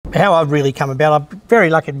how I've really come about. I'm very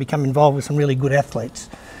lucky to become involved with some really good athletes,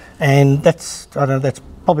 and that's, I don't know, that's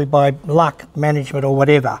probably by luck, management or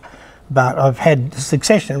whatever, but I've had a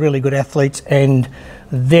succession of really good athletes and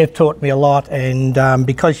they've taught me a lot, and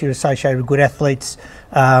because you're associated with good athletes,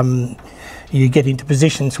 you get into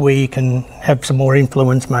positions where you can have some more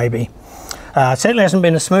influence maybe. Certainly hasn't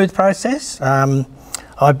been a smooth process.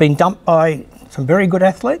 I've been dumped by some very good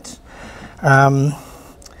athletes, but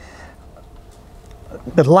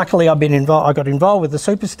luckily I got involved with the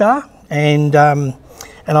Superstar,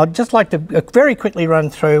 and I'd just like to very quickly run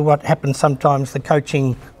through what happens sometimes, the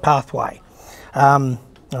coaching pathway. And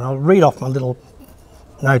I'll read off my little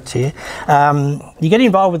notes here. You get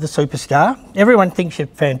involved with the Superstar. Everyone thinks you're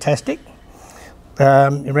fantastic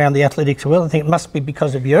around the athletics world. I think it must be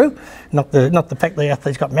because of you, not the fact the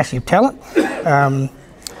athlete's got massive talent.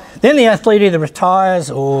 Then the athlete either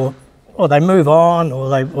retires or they move on,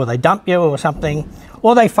 or they dump you or something,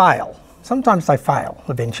 or they fail. Sometimes they fail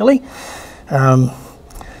eventually.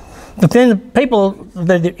 But then the people,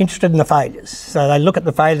 they're interested in the failures. So they look at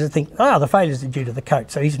the failures and think, oh, the failures are due to the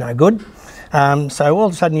coach, so he's no good. So all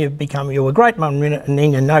of a sudden you're a great 1 minute and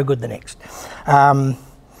then you're no good the next.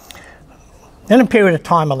 Then a period of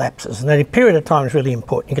time elapses, and that period of time is really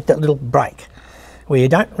important. You get that little break where you're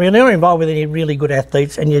not involved with any really good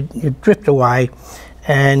athletes, and you drift away.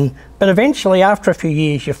 But eventually, after a few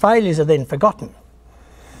years, your failures are then forgotten.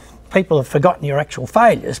 People have forgotten your actual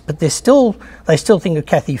failures, but they still think of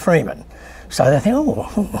Kathy Freeman. So they think,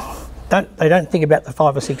 they don't think about the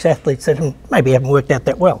 5 or 6 athletes that maybe haven't worked out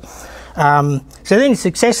that well. So then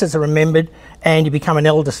successes are remembered, and you become an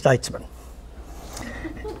elder statesman.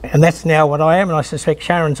 And that's now what I am, and I suspect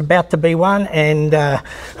Sharon's about to be one, and a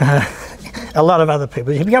lot of other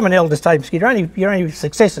people. If you become an elder statesman, your only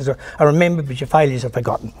successes are remembered, but your failures are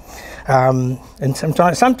forgotten. And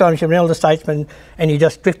sometimes you're an elder statesman and you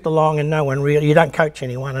just drift along and you don't coach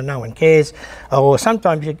anyone and no one cares. Or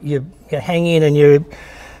sometimes you hang in and you're,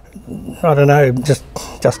 I don't know, just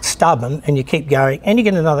stubborn, and you keep going, and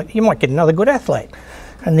you might get another good athlete,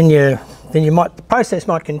 and then the process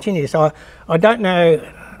might continue. So I don't know.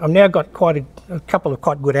 I've now got a couple of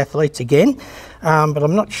quite good athletes again, but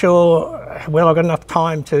I'm not sure I've got enough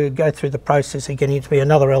time to go through the process of getting to be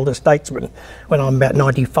another elder statesman when I'm about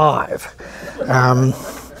 95.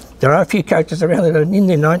 There are a few coaches around that are in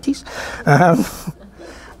their 90s.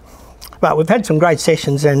 But we've had some great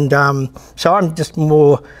sessions, and so I'm just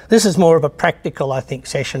this is more of a practical, I think,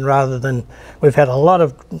 session, rather than, we've had a lot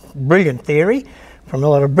of brilliant theory from a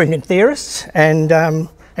lot of brilliant theorists and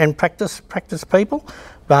practice people.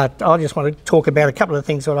 But I just want to talk about a couple of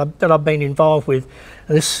things that I've been involved with.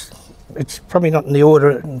 It's probably not in the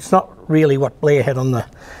order, it's not really what Blair had on the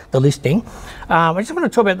listing. I just want to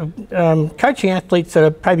talk about coaching athletes that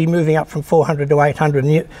are maybe moving up from 400 to 800.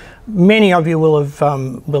 And many of you will have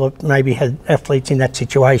maybe had athletes in that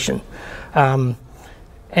situation. And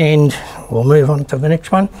we'll move on to the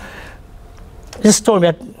next one. Just talking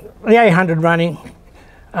about the 800 running.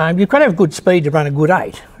 You've got to have good speed to run a good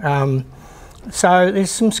 8. So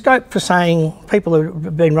there's some scope for saying people who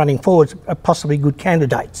have been running forwards are possibly good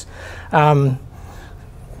candidates. If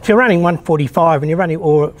you're running 145 and you're running,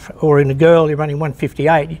 or in a girl you're running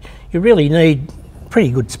 158, you really need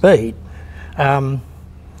pretty good speed. Now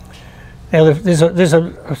there's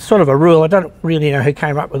a sort of a rule, I don't really know who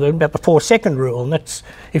came up with it, about the 4-second rule, and that's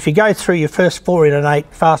if you go through your first 4 in an 8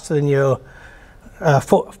 faster than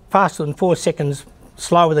 4 seconds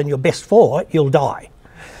slower than your best 4, you'll die.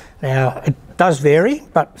 Now, it does vary,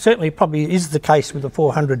 but certainly probably is the case with a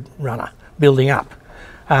 400 runner building up.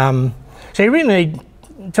 So you really need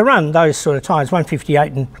to run those sort of times,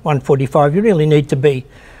 158 and 145, you really need to be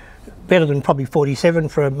better than probably 47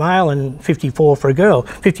 for a male and 54 for a girl.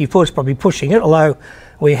 54 is probably pushing it, although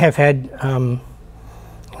we have had,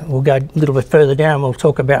 we'll go a little bit further down, we'll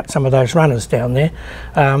talk about some of those runners down there.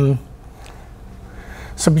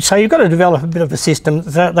 So you've got to develop a bit of a system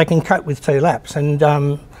so they can cope with 2 laps.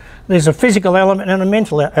 And there's a physical element and a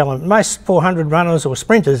mental element. Most 400 runners or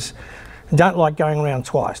sprinters don't like going around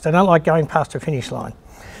twice. They don't like going past the finish line.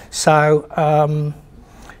 So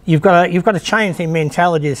you've got to change their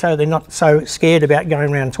mentality so they're not so scared about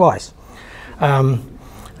going around twice. And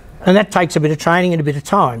that takes a bit of training and a bit of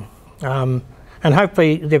time. And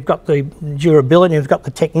hopefully they've got the durability, they've got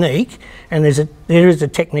the technique, and there is a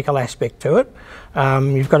technical aspect to it.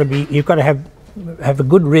 You've got to have a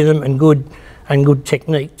good rhythm and good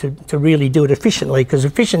technique to really do it efficiently, because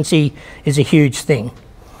efficiency is a huge thing.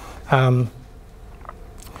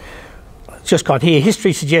 Just got here,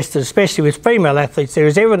 history suggests that especially with female athletes, there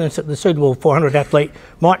is evidence that the suitable 400 athlete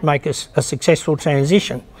might make a successful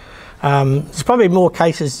transition. There's probably more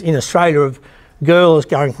cases in Australia of girls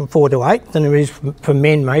going from 4 to 8 than there is for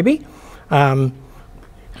men, maybe. And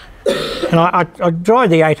I divide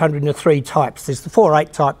the 800 into 3 types. There's the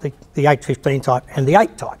 4-8 type, the 8-15 type, and the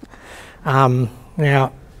 8 type.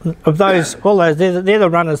 Now, of those, all those, they're the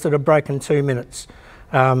runners that have broken 2 minutes.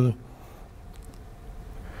 5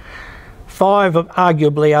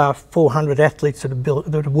 arguably are 400 athletes that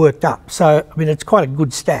have worked up. So, I mean, it's quite a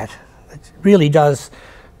good stat. It really does.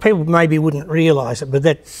 People maybe wouldn't realise it, but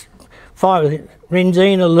that's 5.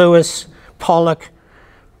 Renzina, Lewis, Pollock,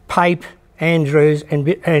 Pape, Andrews, and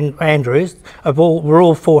Andrews were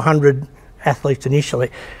all 400 athletes initially.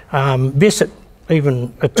 Bisset,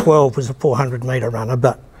 even at 12, was a 400 metre runner,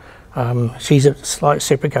 but she's a slight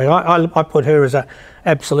separate case. I put her as an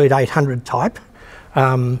absolute 800 type.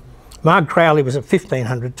 Marg Crowley was a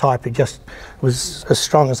 1500 type who just was as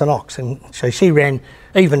strong as an ox, and so she ran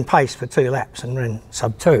even pace for 2 laps and ran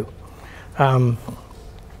sub 2. So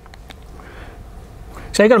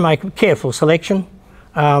you've got to make a careful selection.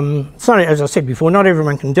 It's not, as I said before, not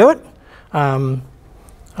everyone can do it.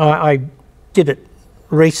 I did it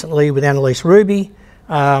recently with Annalise Ruby,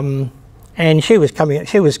 and she was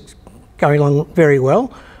going along very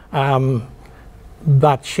well.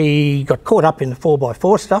 But she got caught up in the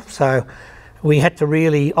 4x4 stuff, so we had to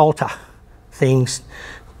really alter things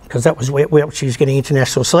because that was what she was getting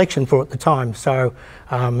international selection for at the time. So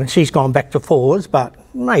she's gone back to 4s, but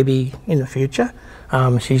maybe in the future.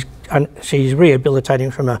 She's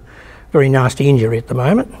rehabilitating from a very nasty injury at the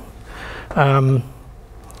moment. So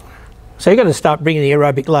you've got to start bringing the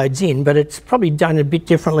aerobic loads in, but it's probably done a bit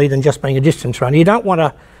differently than just being a distance runner. You don't want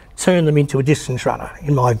to turn them into a distance runner,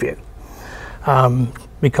 in my view.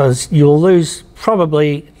 Because you'll lose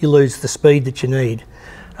the speed that you need,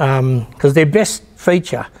 because their best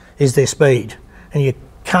feature is their speed, and you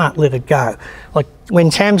can't let it go. Like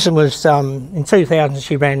when Tamsin was in 2000,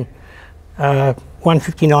 she ran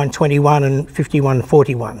 1:59.21 and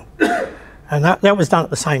 51.41, and that was done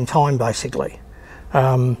at the same time basically.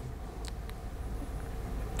 Currently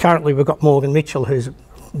we've got Morgan Mitchell, who's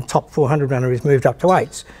the top 400 runner, who's moved up to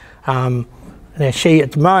 8s. Now she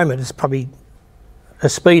at the moment is probably, her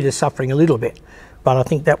speed is suffering a little bit, but I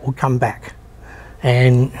think that will come back.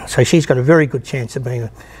 And so she's got a very good chance of being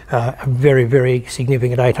a very, very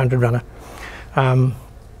significant 800 runner. The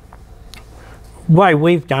way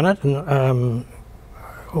we've done it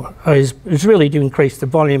is really to increase the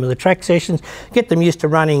volume of the track sessions, get them used to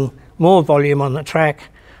running more volume on the track,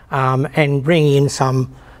 and bring in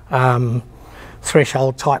some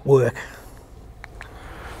threshold type work.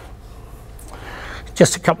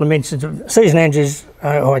 Just a couple of mentions of Susan Andrews,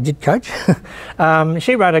 who I did coach.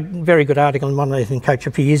 She wrote a very good article in One Evening Coach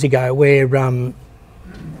a few years ago where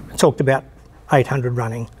talked about 800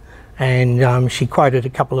 running, and she quoted a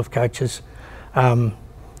couple of coaches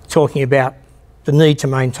talking about the need to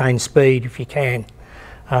maintain speed if you can.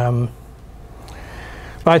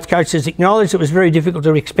 Both coaches acknowledged it was very difficult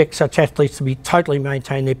to expect such athletes to be totally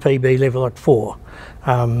maintain their PB level at 4.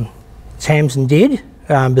 Tamsin did,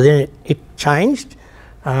 but then it changed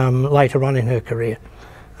later on in her career.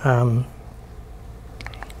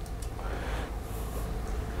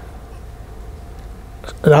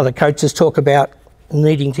 Other coaches talk about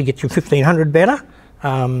needing to get your 1500 better.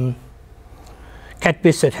 Cat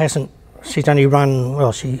Bisset she's only run,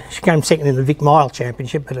 well, she came second in the Vic Mile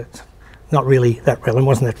Championship, but it's not really that relevant,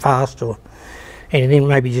 wasn't that fast or anything,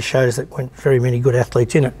 maybe just shows that weren't very many good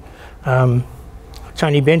athletes in it.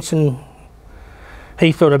 Tony Benson,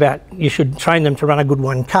 he thought about you should train them to run a good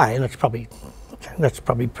 1K, and that's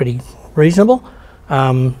probably pretty reasonable.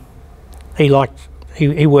 He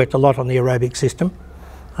worked a lot on the aerobic system.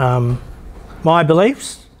 My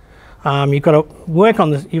beliefs, you've got to work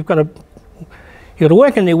on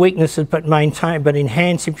their weaknesses, but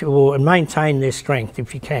enhance and maintain their strength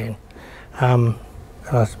if you can. I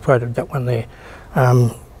quoted that one there.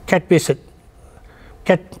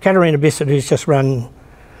 Catriona Bisset, who's just run.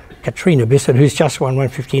 Catriona Bisset, who's just won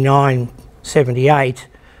 1:59.78,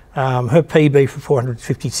 her PB for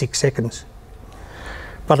 456 seconds.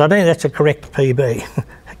 But I don't think that's a correct PB.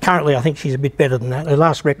 Currently, I think she's a bit better than that. Her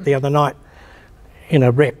last rep the other night, in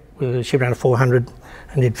a rep, she ran a 400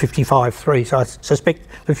 and did 55.3. So I suspect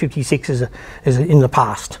the 56 is in the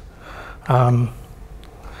past. Try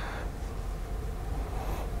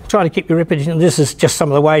to keep your repetition. This is just some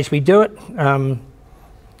of the ways we do it.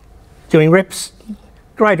 Doing reps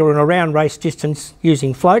greater and around race distance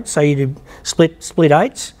using floats, so you do split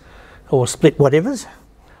 8s or split whatevers.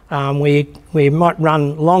 We might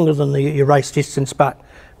run longer than your race distance, but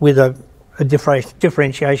with a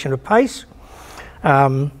differentiation of pace.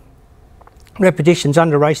 repetitions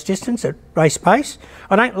under race distance at race pace.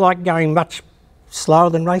 I don't like going much slower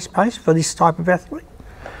than race pace for this type of athlete.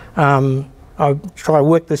 I try to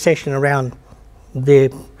work the session around their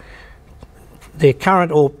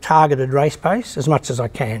current or targeted race pace as much as I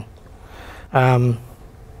can.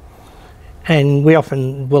 And we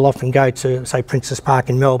will often go to, say, Princess Park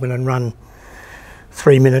in Melbourne and run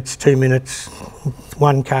 3 minutes, 2 minutes,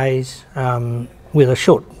 1Ks with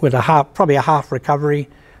probably a half recovery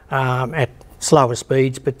at slower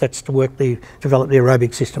speeds, but that's to develop the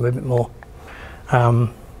aerobic system a bit more.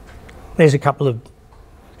 There's a couple of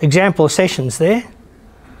example sessions there.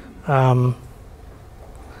 I'm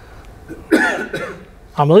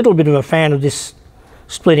a little bit of a fan of this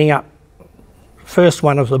splitting up. First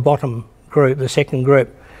one of the bottom group, the second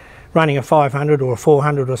group, running a 500 or a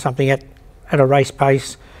 400 or something at a race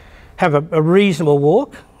pace, have a reasonable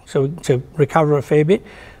walk so to recover a fair bit,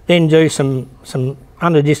 then do some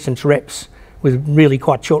under distance reps with really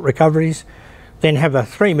quite short recoveries, then have a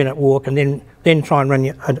 3-minute walk, and then try and run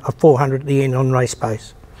a 400 at the end on race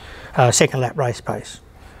pace, second lap race pace,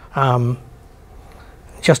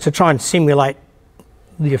 just to try and simulate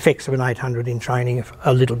the effects of an 800 in training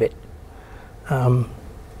a little bit.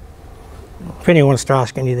 If anyone wants to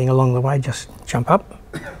ask anything along the way, just jump up.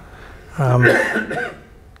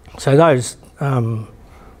 So those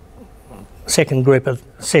second group of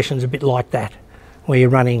sessions are a bit like that, where you're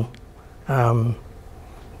running, trying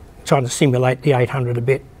to simulate the 800 a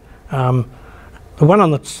bit. The one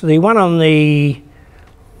on the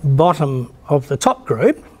bottom of the top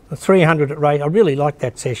group, the 300 at race, I really like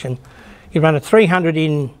that session. You run a 300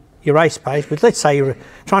 in your race pace, but let's say you're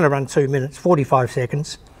trying to run 2 minutes, 45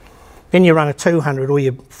 seconds. Then you run a 200, or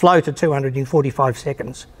you flow to 200 in 45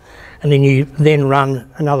 seconds. And then you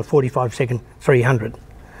run another 45 second 300.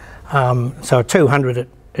 So a 200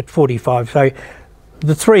 at 45. So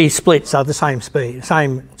the three splits are the same speed,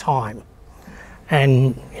 same time.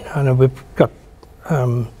 And we've got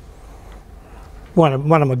one of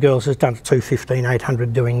my girls has done a 2:15,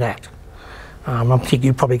 800 doing that. I think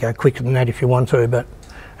you'd probably go quicker than that if you want to,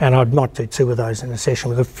 and I might do 2 of those in a session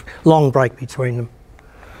with a long break between them.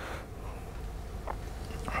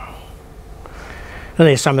 And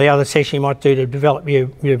there's some of the other sessions you might do to develop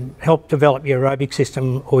help develop your aerobic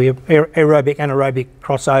system, or your aerobic and aerobic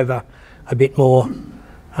crossover a bit more.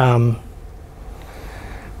 And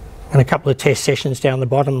a couple of test sessions down the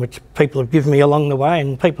bottom, which people have given me along the way,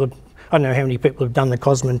 and I don't know how many people have done the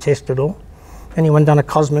Cosman test at all. Anyone done a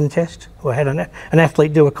Cosman test, or had an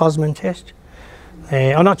athlete do a Cosman test?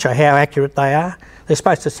 I'm not sure how accurate they are. They're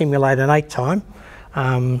supposed to simulate an 8 time.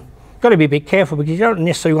 Got to be a bit careful, because you don't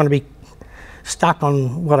necessarily want to be stuck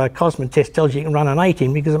on what a Cosman test tells you can run an 8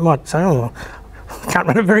 in, because it might say, oh, I can't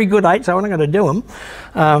run a very good 8, so I'm not going to do them.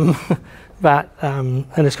 And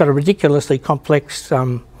it's got a ridiculously complex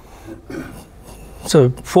sort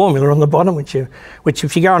of formula on the bottom, which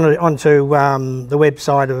if you go onto the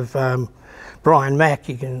website of Brian Mack,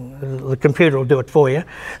 the computer will do it for you,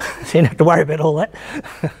 so you don't have to worry about all that.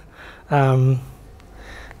 And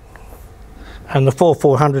the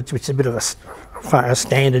 400s, which is a bit of a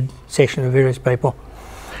standard session of various people.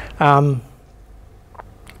 The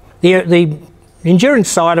endurance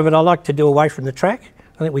side of it I like to do away from the track.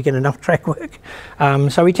 I think we get enough track work.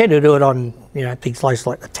 So we tend to do it on things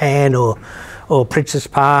like the Tan or Princess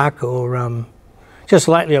Park, or just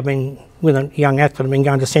lately I've been with a young athlete. I've been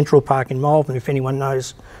going to Central Park in Melbourne, if anyone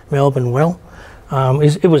knows Melbourne well.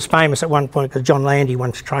 It was famous at one point because John Landy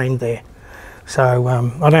once trained there. So I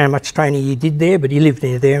don't know how much training he did there, but he lived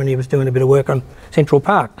near there and he was doing a bit of work on Central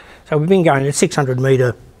Park. So we've been going a 600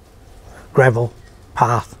 metre gravel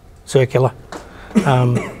path, circular.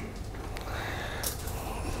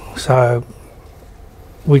 So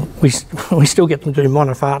we still get them to do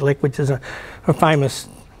Monofartlek, which is a famous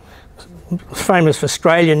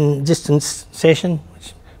Australian distance session,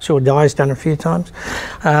 which sure Di's done a few times.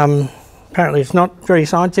 Apparently it's not very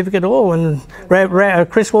scientific at all, and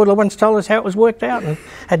Chris Wardler once told us how it was worked out, and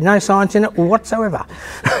had no science in it whatsoever.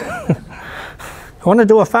 I want to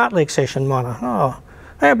do a fartlek session, Mona. Oh,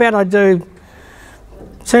 how about I do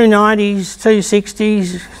 290s,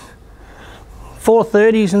 260s,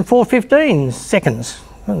 430s and 415 seconds?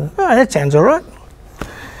 Oh, that sounds all right.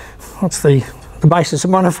 What's the basis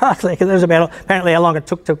of Monofartlek? That was about apparently how long it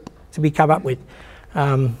took to be come up with.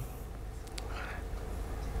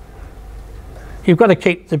 You've got to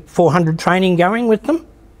keep the 400 training going with them,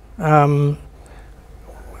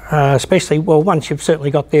 especially, well, once you've certainly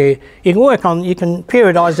got you can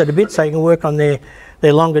periodise it a bit, so you can work on their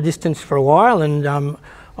longer distance for a while. And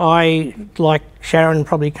I, like Sharon,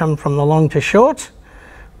 probably come from the long to short,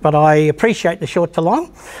 but I appreciate the short to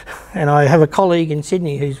long, and I have a colleague in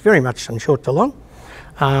Sydney who's very much on short to long,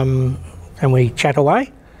 and we chat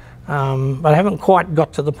away. But I haven't quite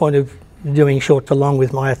got to the point of doing short to long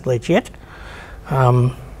with my athletes yet.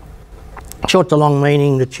 Short to long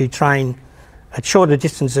meaning that you train at shorter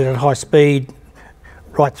distances at high speed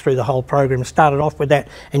right through the whole program. Started off with that,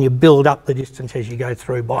 and you build up the distance as you go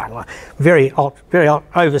through by a very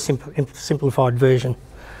oversimplified version.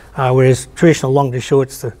 Whereas traditional long to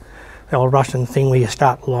short's the old Russian thing where you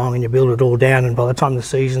start long and you build it all down, and by the time the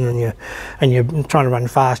season and you're trying to run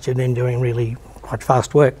fast, you're then doing really quite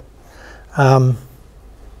fast work. And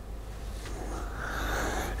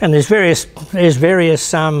there's various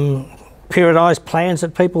periodised plans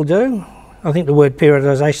that people do. I think the word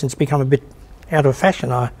periodisation's become a bit out of fashion,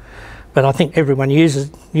 but I think everyone uses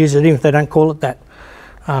it even if they don't call it that.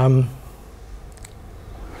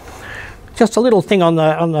 Just a little thing on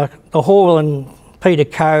the Hall and Peter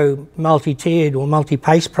Coe multi-tiered or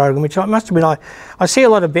multi-pace program, which I must admit I see a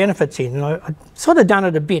lot of benefits in, and I've sort of done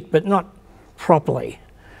it a bit, but not properly.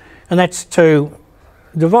 And that's to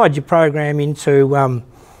divide your program into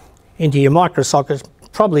your microcycles.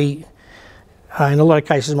 Probably in a lot of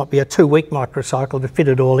cases it might be a 2-week microcycle to fit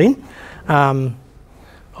it all in.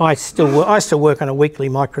 I still work on a weekly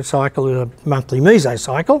microcycle or a monthly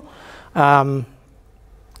mesocycle.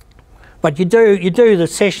 But you do the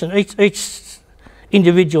session, each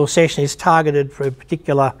individual session is targeted for a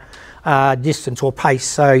particular distance or pace.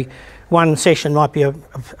 So one session might be a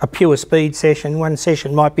pure speed session, one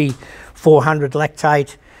session might be 400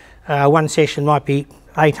 lactate, one session might be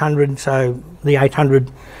 800, so the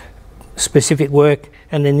 800 specific work,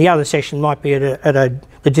 and then the other session might be at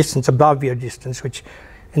the distance above your distance, which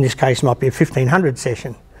in this case might be a 1500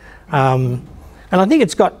 session. And I think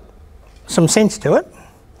it's got some sense to it,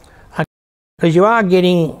 because you are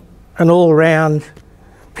getting an all-round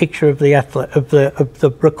picture of the athlete, of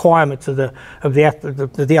the requirements of the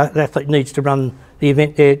athlete needs to run the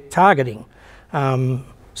event they're targeting.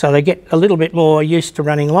 So they get a little bit more used to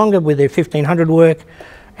running longer with their 1500 work,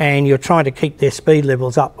 and you're trying to keep their speed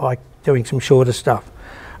levels up by doing some shorter stuff.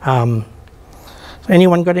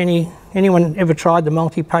 Anyone ever tried the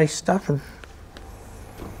multi-pace stuff?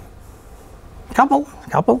 Couple.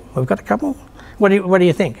 We've got a couple. What do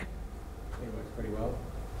you think?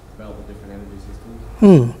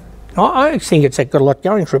 I think it's got a lot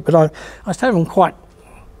going for it, but I still haven't quite.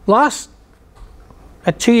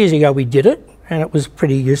 At 2 years ago we did it, and it was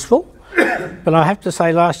pretty useful. But I have to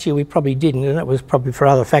say last year we probably didn't, and that was probably for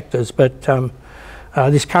other factors. But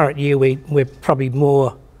this current year we're probably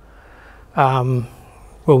more, well,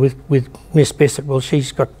 with Miss Bisset, well,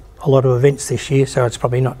 she's got a lot of events this year, so it's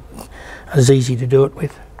probably not as easy to do it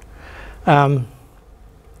with.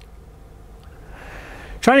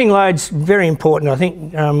 Training load's very important. I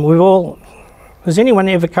think has anyone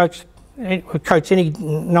ever coached any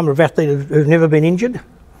number of athletes who've never been injured?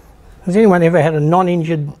 Has anyone ever had a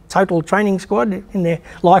non-injured total training squad in their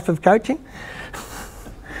life of coaching?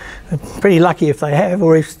 Pretty lucky if they have,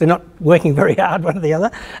 or if they're not working very hard, one or the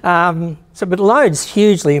other. But load's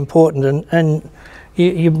hugely important, and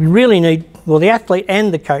you really need, well, the athlete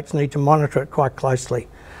and the coach need to monitor it quite closely.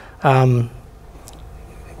 And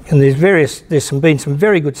there's been some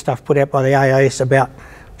very good stuff put out by the AAS about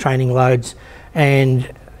training loads,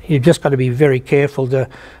 and you've just got to be very careful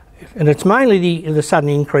and it's mainly the sudden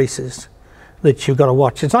increases that you've got to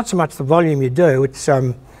watch. It's not so much the volume you do, it's,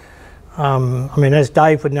 I mean, as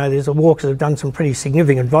Dave would know, there's walkers that have done some pretty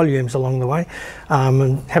significant volumes along the way,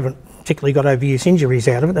 and haven't particularly got overuse injuries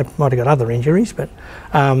out of it. They might have got other injuries, but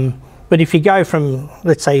if you go from,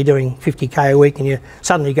 let's say you're doing 50k a week and you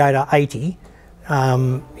suddenly go to 80,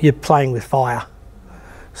 you're playing with fire.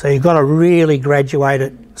 So you've got to really graduate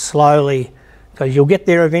it slowly, because you'll get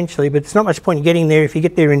there eventually, but it's not much point in getting there if you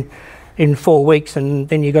get there in 4 weeks and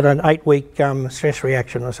then you've got an 8-week stress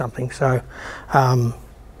reaction or something. So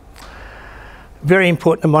very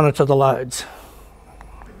important to monitor the loads.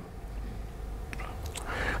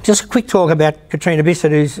 Just a quick talk about Catriona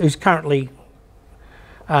Bisset, who's currently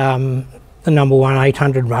the #1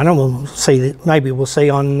 800 runner. We'll see, maybe we'll see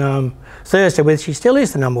on Thursday whether she still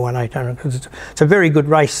is the #1 800, because it's a very good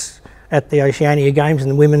race at the Oceania Games in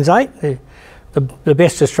the women's 8. The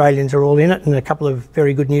best Australians are all in it, and a couple of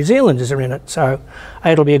very good New Zealanders are in it, so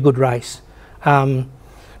it'll be a good race.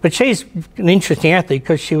 But she's an interesting athlete,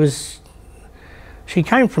 because she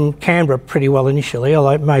came from Canberra pretty well initially,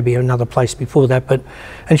 although maybe another place before that,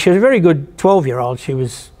 and she was a very good 12-year-old. She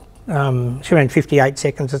ran 58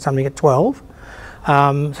 seconds or something at 12,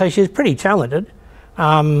 so she was pretty talented.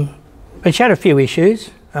 But she had a few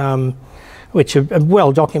issues. which are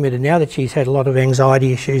well documented now, that she's had a lot of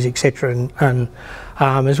anxiety issues, etc., and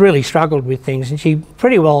has really struggled with things. And she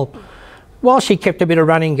pretty well, while she kept a bit of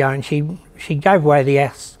running going, she gave away the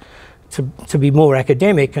ass to be more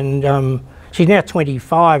academic, and she's now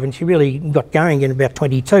 25, and she really got going in about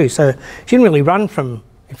 22. So she didn't really run from,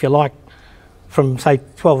 if you like, from say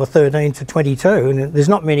 12 or 13 to 22, and there's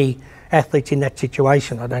not many athletes in that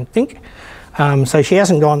situation, I don't think. So she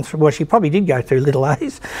hasn't gone through, well, she probably did go through little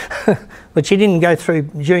A's, but she didn't go through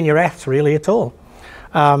junior aths really at all.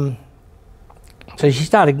 So she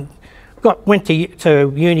went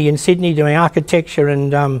to uni in Sydney doing architecture,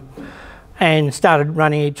 and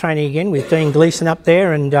started training again with Dean Gleeson up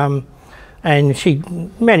there, and she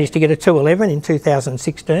managed to get a 211 in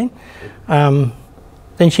 2016.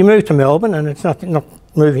 Then she moved to Melbourne, and it's not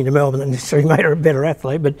moving to Melbourne that necessarily made her a better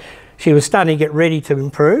athlete, but she was starting to get ready to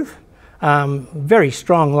improve. Very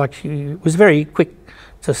strong, like she was very quick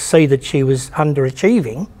to see that she was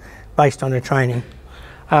underachieving based on her training.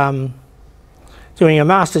 Doing a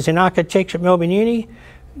Masters in Architecture at Melbourne Uni,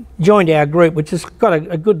 joined our group, which has got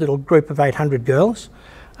a good little group of 800 girls.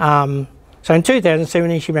 So in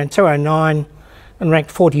 2017 she ran 209 and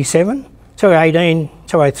ranked 47, 218,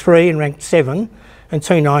 203 and ranked 7, and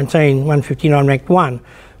 219, 159 ranked 1.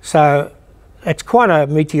 So it's quite a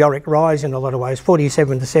meteoric rise in a lot of ways,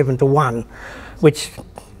 47 to 7 to 1, which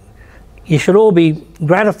you should all be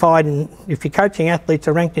gratified, and if your coaching athletes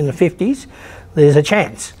are ranked in the 50s, there's a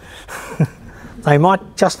chance. They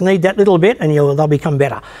might just need that little bit and they'll become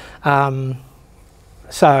better. And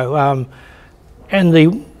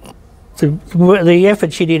the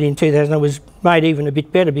effort she did in 2000 was made even a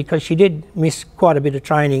bit better because she did miss quite a bit of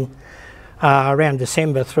training around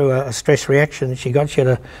December through a stress reaction that she got. She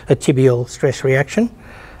had a tibial stress reaction.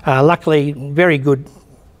 Luckily, very good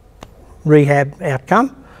rehab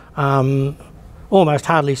outcome. Almost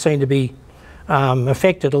hardly seemed to be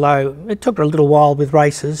affected, although it took her a little while with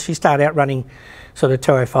races. She started out running sort of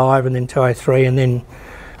 205 and then 203, and then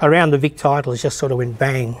around the Vic titles just sort of went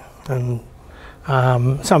bang. And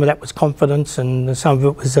some of that was confidence, and some of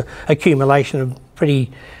it was an accumulation of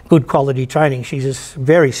pretty good quality training. She's a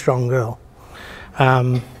very strong girl.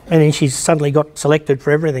 And then she suddenly got selected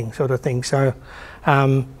for everything, sort of thing. So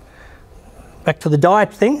back to the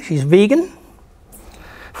diet thing, she's vegan.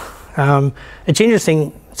 It's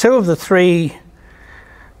interesting, 2 of the 3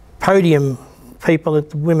 podium people at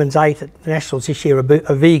the Women's 8 at the Nationals this year are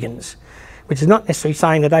vegans, which is not necessarily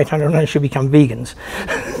saying that 800 runners should become vegans.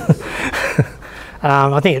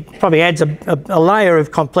 I think it probably adds a layer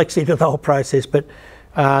of complexity to the whole process, but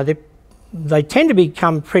they tend to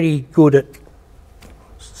become pretty good at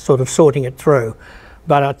sort of sorting it through.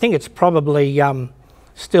 But I think it's probably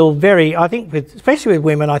still very, I think especially with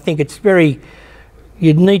women, I think it's very,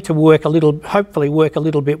 you'd need to work a little, hopefully work a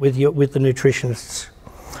little bit with the nutritionists.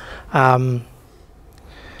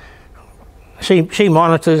 She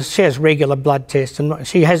monitors, she has regular blood tests, and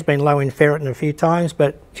she has been low in ferritin a few times,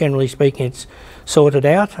 but generally speaking it's sorted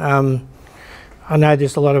out. I know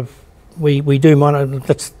there's a lot of, we do monitor,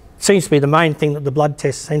 that seems to be the main thing that the blood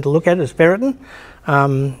tests seem to look at is ferritin.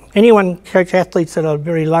 Anyone coach athletes that are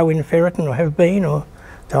very low in ferritin or have been, or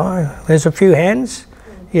die? There's a few hands.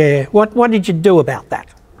 Yeah. What did you do about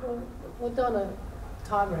that? Well, Donna,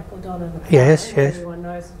 time record, Donna. Yes. Everyone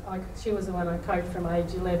knows. She was the one I coached from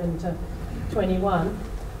age 11 to 21.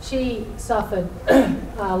 She suffered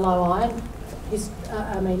low iron.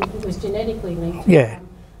 I mean, it was genetically linked. Yeah.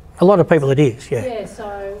 A lot of people it is. Yeah. Yeah.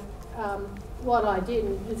 So what I did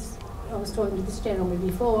is, I was talking to this gentleman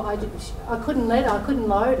before. I couldn't let her. I couldn't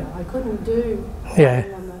load her. I couldn't do. Yeah.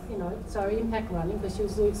 So impact running, because she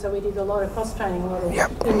was doing, so we did a lot of cross training, a lot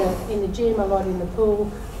of in the gym, a lot in the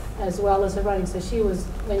pool, as well as her running. So she was,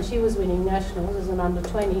 when she was winning nationals as an under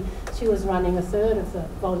 20, she was running a third of the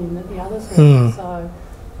volume that the others were. So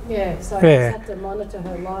I just had to monitor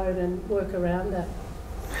her load and work around that.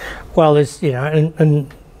 Well, there's, you know,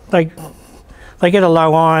 and they get a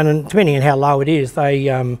low iron, and depending on how low it is, they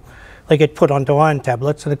get put onto iron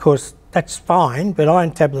tablets, and of course that's fine, but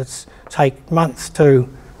iron tablets take months to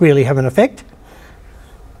really have an effect.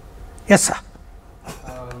 Yes, sir.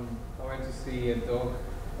 I went to see a dog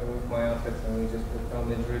with my outfits, and we just put down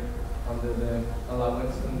the drip under the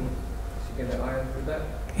allowance, and she get the iron through that.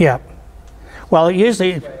 Yeah. Well,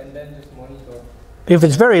 usually, and then just monitor. If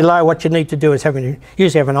it's very low, what you need to do is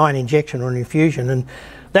usually have an iron injection or an infusion, and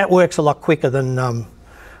that works a lot quicker than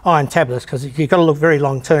iron tablets, because you've got to look very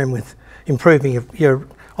long term with improving your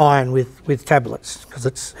iron with tablets, because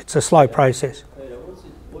it's a slow process.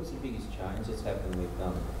 What's the biggest change that's happened with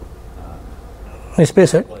Miss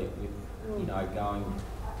Bisset? with, you know, going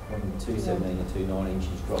from 2 217 to 219,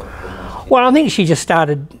 she's dropped almost 10. Well, I think she just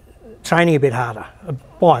started training a bit harder,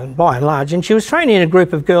 by and large, and she was training in a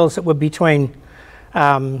group of girls that were between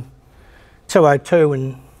 202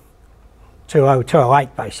 and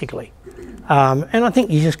 208 basically. And I think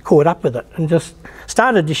he just caught up with it and just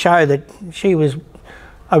started to show that she was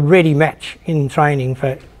a ready match in training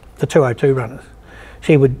for the 202 runners.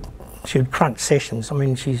 She would crunch sessions. I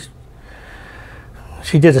mean, she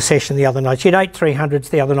did a session the other night. She had 8 300s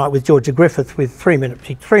the other night with Georgia Griffith with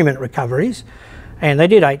 3-minute recoveries, and they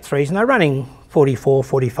did 8 3s, and they're running 44,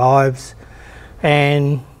 45s,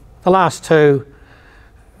 and the last two,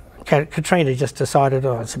 Catriona just decided,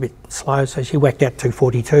 oh, it's a bit slow, so she whacked out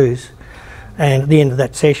 242s, and at the end of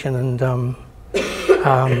that session, and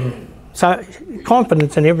so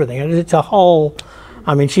confidence in everything. It's a whole.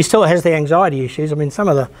 I mean, she still has the anxiety issues. I mean, some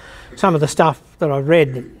of the stuff that I've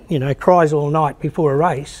read, you know, cries all night before a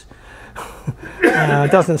race,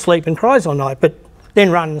 doesn't sleep and cries all night, but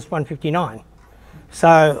then runs 159.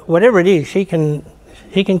 So whatever it is, she can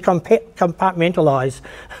compartmentalise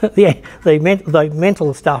the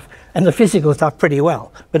mental stuff and the physical stuff pretty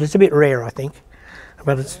well. But it's a bit rare, I think.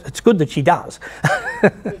 But it's good that she does.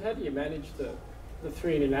 How do you manage the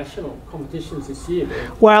 3 international competitions this year?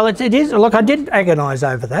 Well, it is. Look, I did agonise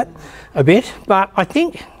over that a bit, but I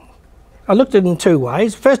think I looked at it in 2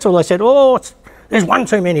 ways. First of all, I said, oh, there's one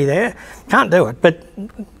too many there. Can't do it. But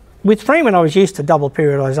with Freeman, I was used to double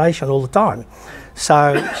periodisation all the time.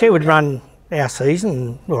 So she would run our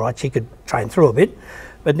season. All right, she could train through a bit,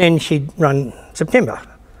 but then she'd run September,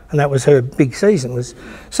 and that was her big season.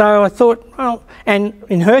 So I thought, well, and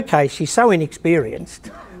in her case, she's so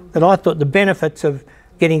inexperienced that I thought the benefits of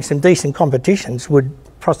getting some decent competitions would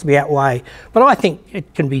possibly outweigh. But I think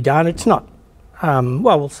it can be done. It's not,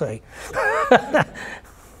 well, we'll see. At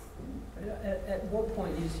what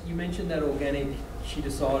point you mentioned that organic, she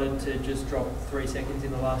decided to just drop 3 seconds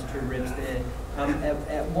in the last 2 reps there.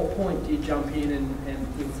 At what point do you jump in and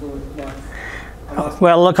influence,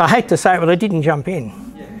 Well, look, I hate to say it, but I didn't jump in.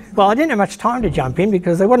 Yeah. Well, I didn't have much time to jump in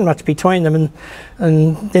because there wasn't much between them, and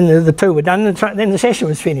then the 2 were done, and then the session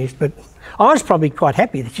was finished. But I was probably quite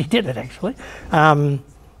happy that she did it, actually,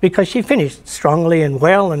 because she finished strongly and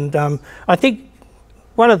well, and I think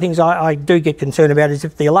one of the things I do get concerned about is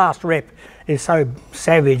if the last rep is so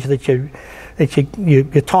savage that your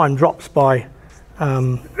time drops by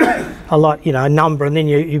a lot, you know, a number, and then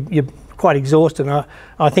you're quite exhausted. And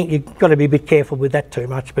I think you've got to be a bit careful with that too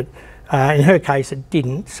much, but in her case it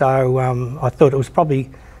didn't, so I thought it was probably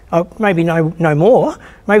maybe no more.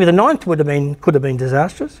 Maybe the 9th could have been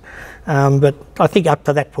disastrous, but I think up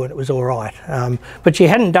to that point it was all right. But she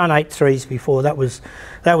hadn't done 8 3s before. That was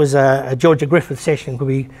a Georgia Griffith session.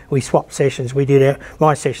 We swapped sessions. We did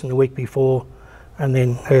my session the week before, and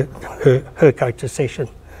then her coach's session.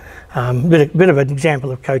 Bit of an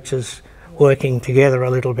example of coaches working together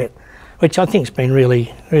a little bit, which I think's been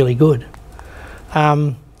really, really good.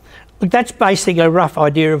 Look, that's basically a rough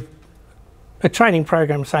idea of a training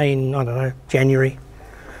program, say in, I don't know, January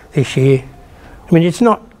this year. I mean, it's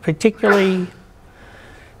not particularly...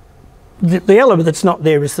 The element that's not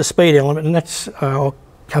there is the speed element, and that's... I'll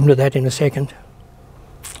come to that in a second.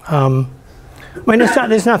 I mean,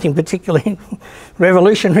 there's nothing particularly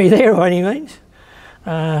revolutionary there by any means.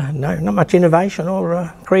 No, not much innovation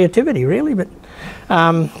or creativity, really, but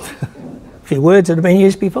a few words that have been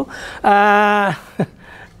used before.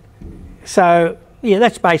 So, yeah,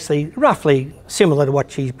 that's basically roughly similar to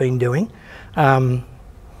what she's been doing.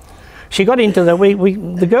 She got into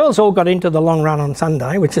the girls all got into the long run on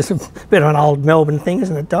Sunday, which is a bit of an old Melbourne thing,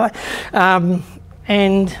 isn't it, Di?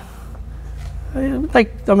 And they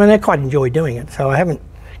quite enjoy doing it, so I haven't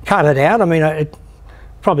cut it out. I mean, it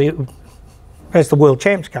probably, as the World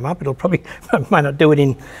Champs come up, it'll probably, may not do it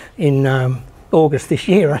in August this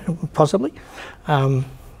year, possibly.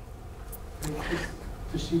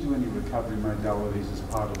 Does she do any recovery modalities as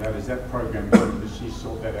part of that? Is that program good? Does she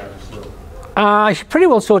sort that out herself? She pretty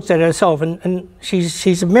well sorts that herself, and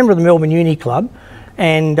she's a member of the Melbourne Uni Club,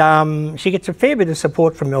 and she gets a fair bit of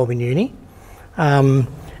support from Melbourne Uni, but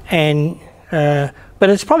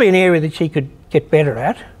it's probably an area that she could get better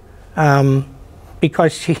at,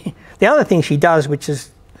 because the other thing she does, which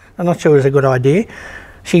is I'm not sure is a good idea,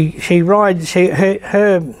 she rides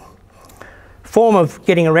her form of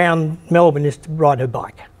getting around Melbourne is to ride her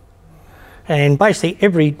bike, and basically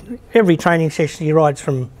every training session she rides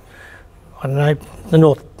from, I don't know, the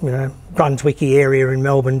North Brunswicky area in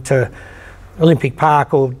Melbourne to Olympic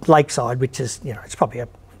Park or Lakeside, which is, it's probably a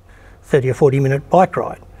 30 or 40 minute bike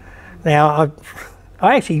ride. Now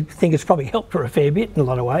I actually think it's probably helped her a fair bit in a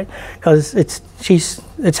lot of ways, because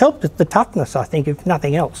it's helped with the toughness, I think, if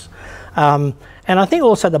nothing else. And I think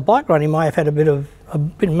also the bike riding may have had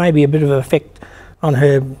maybe a bit of an effect on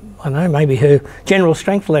her, I don't know, maybe her general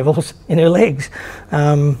strength levels in her legs.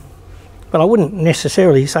 But I wouldn't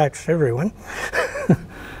necessarily say it's for everyone.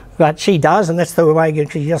 But she does, and that's the way,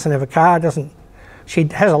 she doesn't have a car, she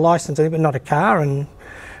has a licence but not a car, and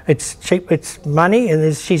it's cheap, it's money,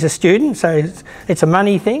 and she's a student, so it's a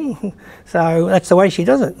money thing. So that's the way she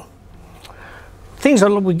does it. Things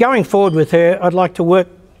are going forward with her. I'd like to work,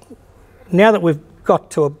 now that we've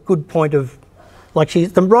got to a good point of, like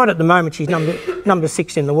right at the moment, she's number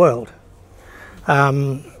 6 in the world.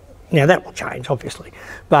 Now that will change, obviously,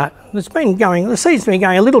 but the season's been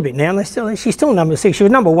going a little bit now, and she's still number 6. She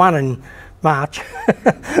was number 1 in March,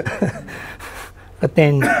 but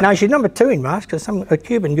then no, she's number 2 in March, because a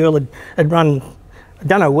Cuban girl had run, I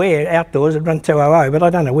don't know where, outdoors, had run 2:00, but I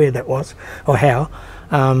don't know where that was or how.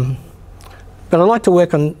 But I'd like to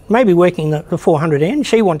work on maybe working the 400 end.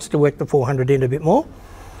 She wants to work the 400 end a bit more.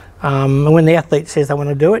 And when the athlete says they want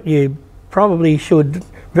to do it, you probably should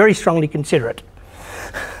very strongly consider it.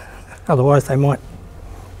 Otherwise they might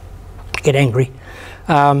get angry.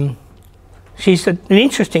 She's an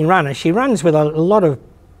interesting runner. She runs with a lot of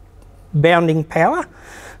bounding power.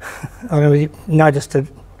 I don't know if you've noticed it,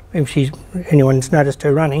 if anyone's noticed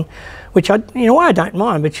her running, which in a way I don't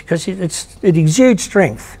mind, but because it exudes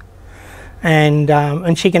strength,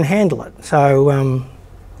 and she can handle it. So,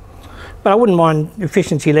 but I wouldn't mind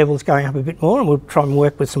efficiency levels going up a bit more, and we'll try and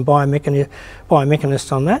work with some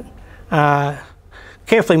biomechanists on that.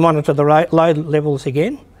 Carefully monitor the load levels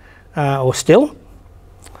again, or still.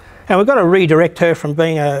 And we've got to redirect her from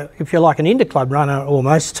being if you like, an interclub runner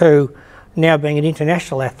almost, to now being an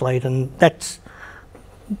international athlete, and that's,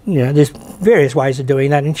 there's various ways of doing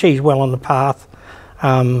that, and she's well on the path.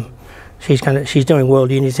 She's doing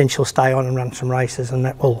World Unis, and she'll stay on and run some races, and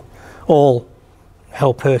that will all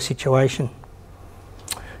help her situation.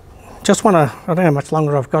 Just want to, I don't know how much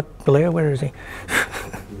longer I've got. Blair, where is he?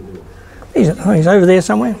 He's over there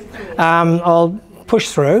somewhere. I'll push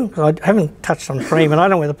through, because I haven't touched on Freeman. I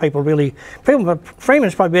don't know whether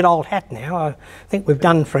Freeman's probably a bit old hat now. I think we've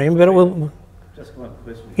done Freeman, but it will... Just one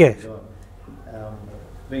question. Yes.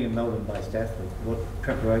 Being a Melbourne-based athlete, what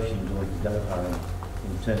preparation do you go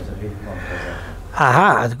in terms of heat preparation?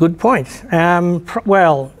 Aha, that's a good point.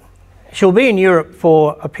 Well, she'll be in Europe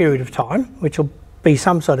for a period of time, which will be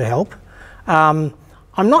some sort of help. I'm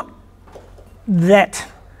not that...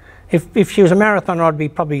 If she was a marathoner, I'd be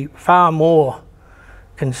probably far more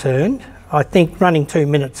concerned. I think running 2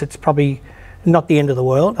 minutes, it's probably not the end of the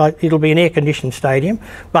world. It'll be an air-conditioned stadium,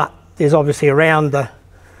 but there's obviously around the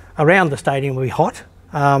stadium will be hot.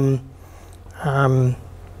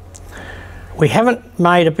 We haven't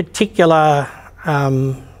made a particular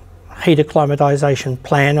heat acclimatisation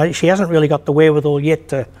plan. She hasn't really got the wherewithal yet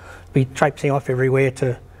to be traipsing off everywhere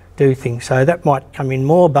to do things, so that might come in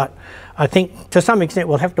more, but I think to some extent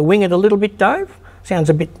we'll have to wing it a little bit, Dave. Sounds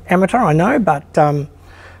a bit amateur, I know, but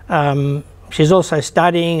she's also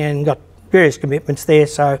studying and got various commitments there,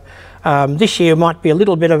 so this year might be a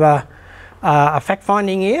little bit of a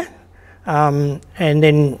fact-finding year, and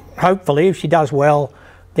then hopefully if she does well,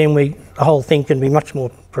 then the whole thing can be much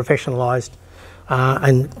more professionalised,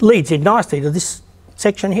 and leads in nicely to this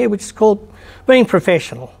section here, which is called being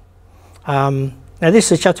professional. Now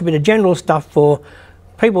this is just a bit of general stuff for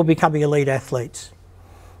people becoming elite athletes.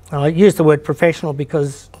 I use the word professional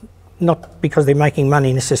because, not because they're making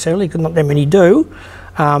money necessarily, because not that many do,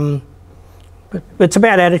 but it's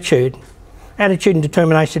about attitude. Attitude and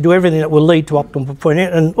determination to do everything that will lead to optimal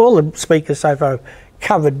performance, and all the speakers so far have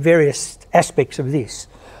covered various aspects of this,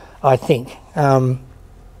 I think. And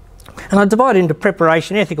I divide into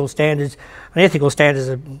preparation, ethical standards, and ethical standards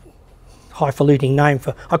are highfalutin name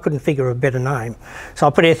for, I couldn't figure a better name. So I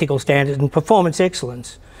put ethical standards and performance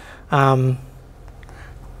excellence.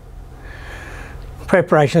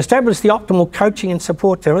 Preparation, establish the optimal coaching and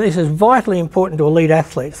support there. This is vitally important to elite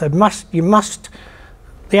athletes. The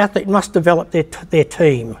athlete must develop their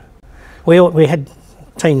team. We had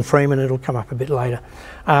Team Freeman, it'll come up a bit later.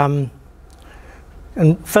 And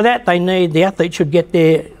for that the athlete should get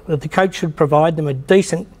the coach should provide them a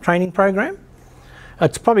decent training program.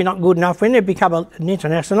 It's probably not good enough when they become an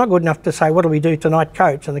international, not good enough to say, what do we do tonight,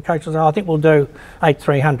 coach? And the coach will say, I think we'll do 8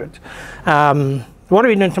 300s. What are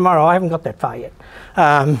we doing tomorrow? I haven't got that far yet.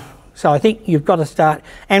 So I think you've got to start,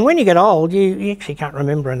 and when you get old, you actually can't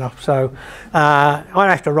remember enough. So I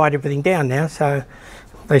have to write everything down now. So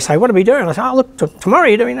they say, what are we doing? I say, oh look, tomorrow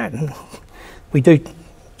you're doing that. And we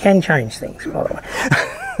can change things, by the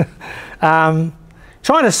way.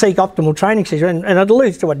 trying to seek optimal training sessions, and it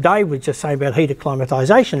alludes to what Dave was just saying about heat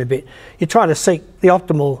acclimatisation a bit. You try to seek the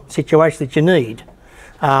optimal situation that you need.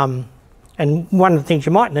 And one of the things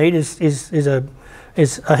you might need is a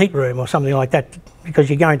heat room or something like that, because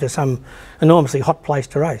you're going to some enormously hot place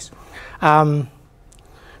to race.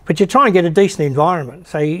 But you try and get a decent environment.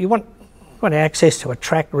 So you want access to a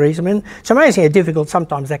track reasonably. I mean, it's amazing how difficult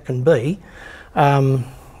sometimes that can be.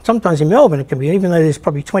 Sometimes in Melbourne it can be, even though there's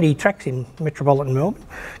probably 20 tracks in metropolitan Melbourne,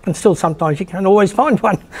 sometimes you can't always find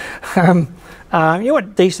one. You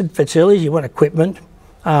want decent facilities, you want equipment,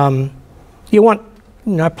 you want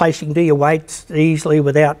a place you can do your weights easily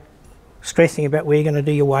without stressing about where you're going to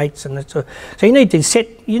do your weights, and so you need to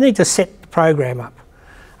set the program up.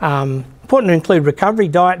 Important to include recovery,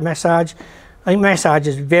 diet, massage. I think massage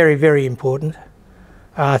is very, very important.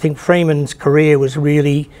 I think Freeman's career was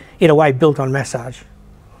really, in a way, built on massage.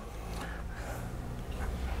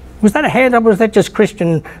 Was that a hand up, or was that just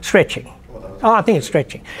Christian stretching? Oh, I think it's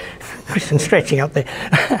stretching. Christian stretching up there.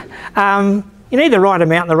 You need the right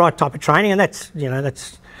amount and the right type of training, and that's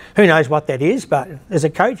who knows what that is, but as a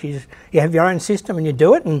coach, you have your own system and you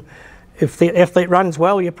do it, and if the athlete runs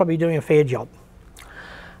well, you're probably doing a fair job.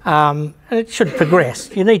 And it should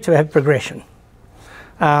progress. You need to have progression.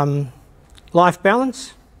 Life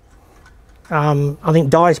balance. I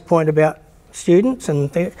think Di's point about students,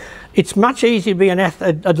 and it's much easier to be an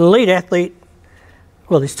elite athlete.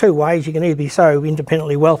 Well, there's two ways. You can either be so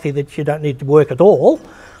independently wealthy that you don't need to work at all,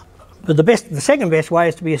 but the second best way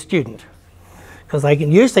is to be a student, because they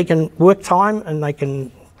can work time, and they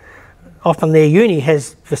can, often their uni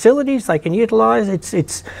has facilities they can utilise.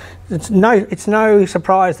 It's no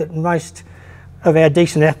surprise that most of our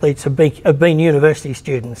decent athletes have been university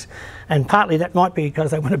students, and partly that might be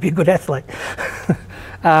because they want to be a good athlete.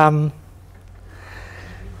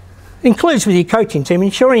 Includes with your coaching team,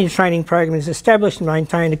 ensuring your training program is established and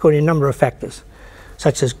maintained according to a number of factors,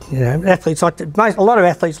 such as athletes like to, a lot of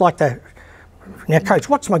athletes like to, now coach,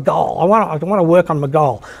 what's my goal? I want to work on my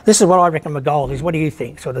goal. This is what I reckon my goal is. What do you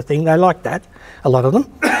think? Sort of thing. They like that, a lot of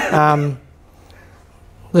them.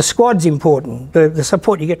 The squad's important. The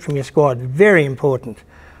support you get from your squad, very important.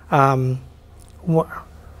 The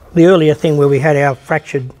earlier thing where we had our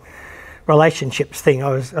fractured relationships thing, I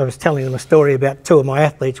was telling them a story about two of my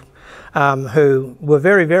athletes who were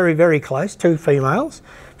very, very, very close, two females,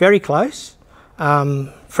 very close,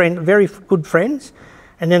 very good friends,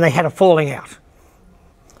 and then they had a falling out.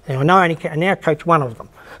 Now, I now coach one of them.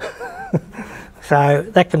 So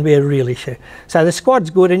that can be a real issue. So the squad's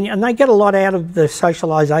good, and they get a lot out of the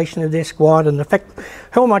socialisation of their squad, and the fact,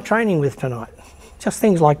 who am I training with tonight? Just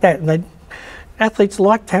things like that. And athletes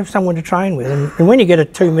like to have someone to train with, and when you get a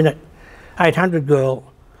 2-minute 800 girl,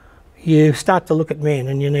 you start to look at men,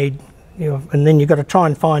 and and then you've got to try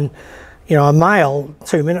and find, a male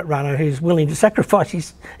 2-minute runner who's willing to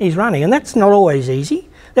sacrifice his running, and that's not always easy.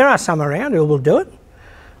 There are some around who will do it.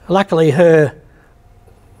 Luckily, her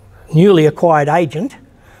newly acquired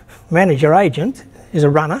manager agent, is a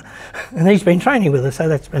runner, and he's been training with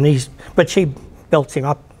her. But she belts him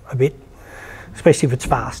up a bit, especially if it's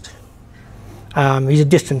fast. He's a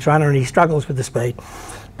distance runner and he struggles with the speed,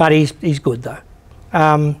 but he's good though.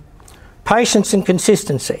 Patience and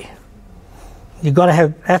consistency. You've got to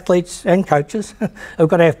have athletes and coaches have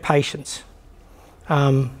got to have patience.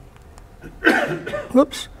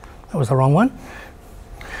 Whoops, that was the wrong one.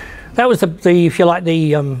 That was if you like,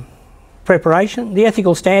 the preparation, the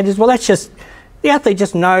ethical standards. Well, that's just, the athlete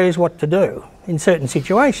just knows what to do in certain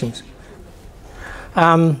situations.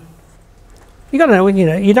 You got to know,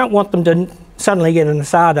 you don't want them to suddenly get an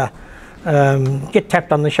ASADA, get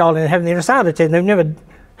tapped on the shoulder and have their ASADA test. They've never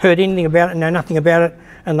heard anything about it, know nothing about it,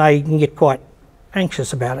 and they can get quite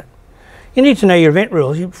anxious about it. You need to know your event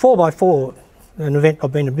rules. 4x4, an event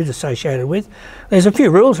I've been a bit associated with, there's a few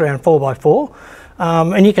rules around 4x4.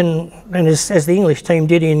 And you can, and as the English team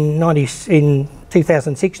did in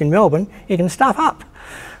 2006 in Melbourne, you can stuff up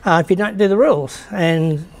if you don't do the rules.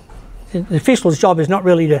 And the official's job is not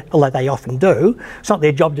really to, although they often do, it's not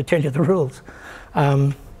their job to tell you the rules.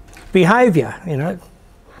 Behaviour,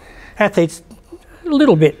 athletes, a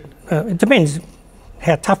little bit, it depends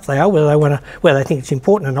how tough they are, whether they think it's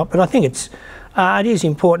important or not. But I think it is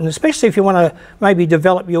important, especially if you want to maybe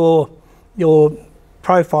develop your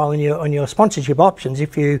profile on your sponsorship options.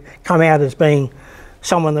 If you come out as being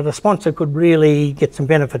someone that a sponsor could really get some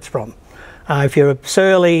benefits from. If you're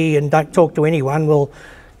surly and don't talk to anyone, well,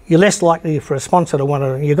 you're less likely for a sponsor to want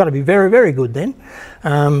to. You've got to be very, very good then.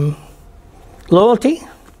 Loyalty,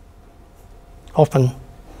 often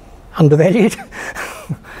undervalued.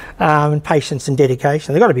 And patience and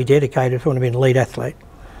dedication. They've got to be dedicated if you want to be an elite athlete.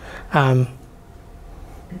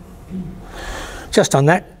 just on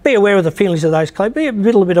that, be aware of the feelings of those close. Be a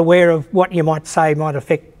little bit aware of what you might say might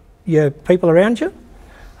affect your people around you.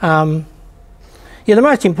 You're the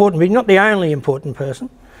most important, but not the only important person.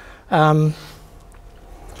 Be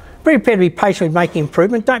prepared to be patient with making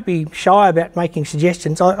improvement. Don't be shy about making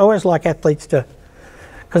suggestions. I always like athletes to,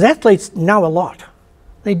 because athletes know a lot.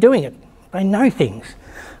 They're doing it. They know things.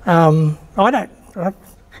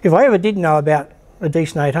 If I ever did know about a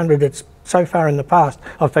decent 800, it's so far in the past,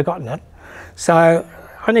 I've forgotten it. So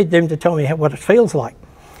I need them to tell me what it feels like.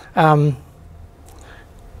 An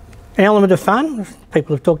element of fun,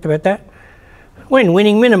 people have talked about that. When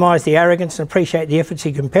winning, minimise the arrogance and appreciate the efforts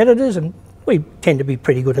of your competitors, and we tend to be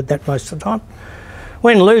pretty good at that most of the time.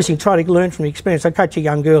 When losing, try to learn from the experience. I coach a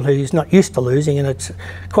young girl who's not used to losing, and it's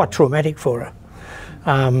quite traumatic for her.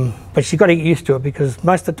 But she's got to get used to it, because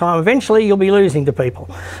most of the time, eventually you'll be losing to people.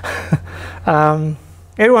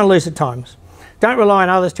 Everyone loses at times. Don't rely on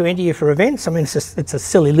others to enter you for events. I mean, it's a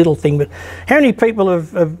silly little thing, but how many people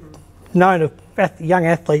have known of young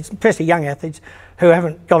athletes, especially young athletes, who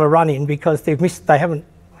haven't got a run in because they've missed, they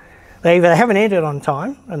either haven't entered on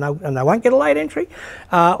time and they won't get a late entry,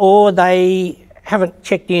 or they haven't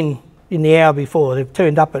checked in the hour before. They've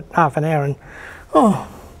turned up at half an hour and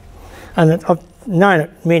I've known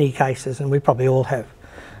it many cases, and we probably all have.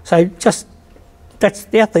 So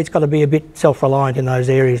the athlete's got to be a bit self-reliant in those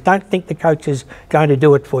areas. Don't think the coach is going to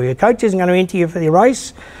do it for you. The coach isn't going to enter you for the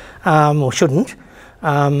race, or shouldn't.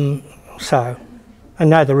 And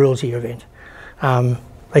know the rules of your event.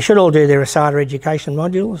 They should all do their ASADA education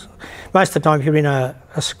modules. Most of the time, if you're in a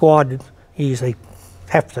squad, you usually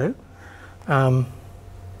have to. And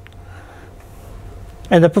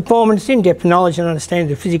the performance, in-depth knowledge and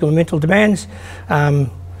understanding of physical and mental demands.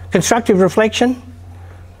 Constructive reflection,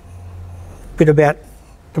 a bit about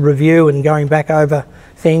the review and going back over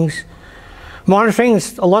things. Monitoring,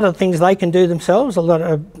 a lot of things they can do themselves. A lot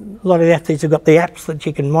of the athletes have got the apps that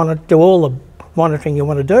you can do all the monitoring you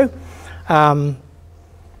want to do.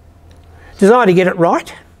 Desire to get it right.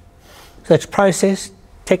 So that's process,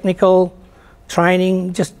 technical,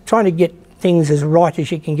 training, just trying to get things as right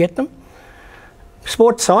as you can get them.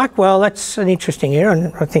 Sports psych, well, that's an interesting area,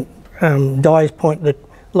 and I think Di's point that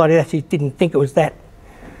a lot of athletes didn't think it was that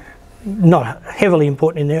not heavily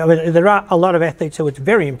important in there. I mean, there are a lot of athletes who it's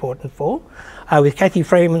very important for. With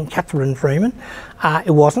Catriona Freeman,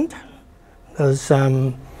 it wasn't, because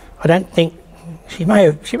I don't think she may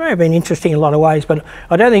have been interesting in a lot of ways, but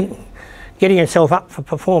I don't think getting herself up for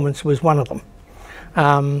performance was one of them.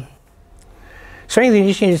 Strength and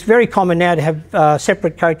conditioning is very common now to have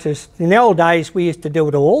separate coaches. In the old days, we used to do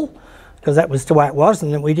it all, because that was the way it was,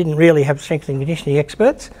 and that we didn't really have strength and conditioning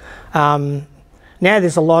experts. Now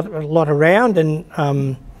there's a lot around, and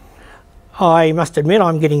I must admit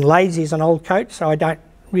I'm getting lazy as an old coach, so I don't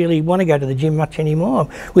really want to go to the gym much anymore.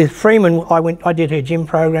 With Freeman, I did her gym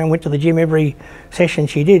program, went to the gym every session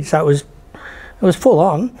she did, so it was full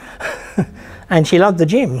on, and she loved the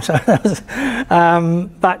gym. So that was,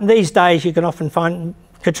 but these days you can often find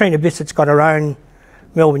Catriona Bisset's got her own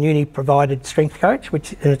Melbourne Uni provided strength coach,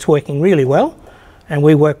 and it's working really well, and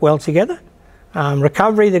we work well together.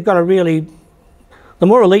 Recovery, they've got to really, the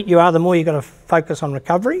more elite you are, the more you've got to focus on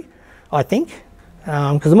recovery, I think,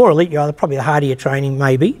 because the more elite you are, probably the harder your training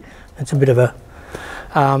maybe. It's a bit of a,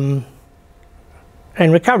 and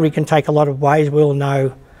recovery can take a lot of ways. We all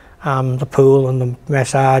know the pool and the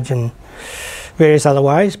massage and various other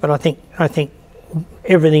ways, but I think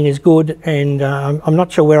everything is good, and I'm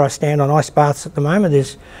not sure where I stand on ice baths at the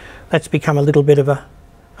moment. That's become a little bit of a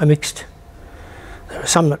mixed. There are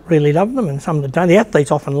some that really love them and some that don't. The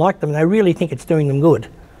athletes often like them, and they really think it's doing them good.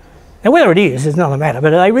 Now, whether it is another matter, but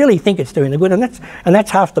they really think it's doing them good, and that's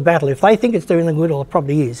half the battle. If they think it's doing them good, well, it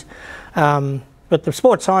probably is. But the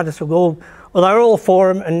sports scientists will go, well, they're all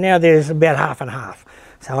for them, and now there's about half and half.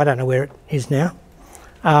 So I don't know where it is now.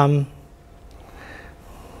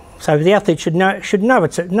 So the athlete should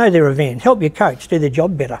know their event, help your coach do their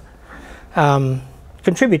job better,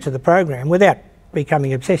 contribute to the program without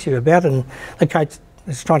becoming obsessive about it, and the coach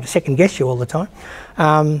is trying to second guess you all the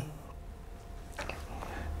time.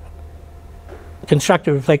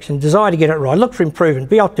 Constructive reflection, desire to get it right, look for improvement,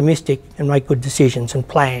 be optimistic and make good decisions and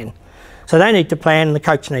plan. So they need to plan and the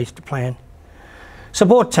coach needs to plan.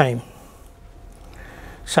 Support team.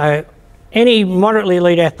 So any moderately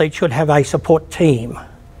elite athlete should have a support team,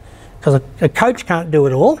 because a coach can't do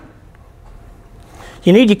it all.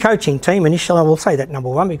 You need your coaching team initially. I will say that number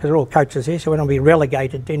one, because we're all coaches here, so we don't be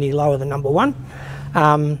relegated to any lower than number one.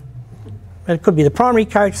 It could be the primary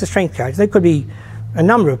coach, the strength coach. There could be a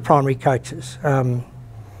number of primary coaches.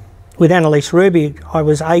 With Annalise Ruby, I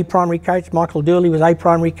was a primary coach. Michael Dooley was a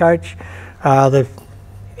primary coach. The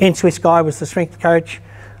Swiss guy was the strength coach.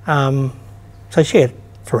 So she had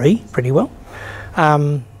 3 pretty well.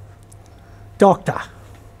 Doctor.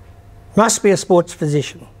 Must be a sports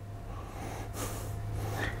physician.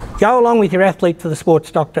 Go along with your athlete to the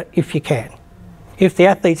sports doctor if you can. If the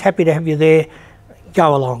athlete's happy to have you there,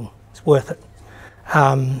 go along. It's worth it.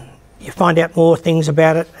 You find out more things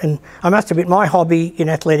about it. And I must admit, my hobby in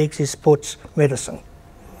athletics is sports medicine.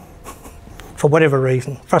 For whatever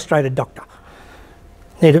reason, frustrated doctor.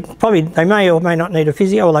 Probably they may or may not need a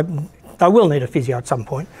physio, or they will need a physio at some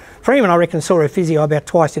point. Freeman, I reckon, saw a physio about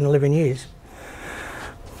twice in 11 years.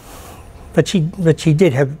 But she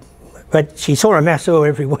saw a masseur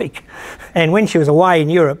every week. And when she was away in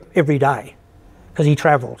Europe, every day, because he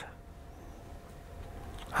travelled.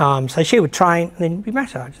 So she would train and then be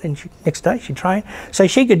massaged. Then next day she'd train. So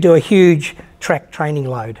she could do a huge track training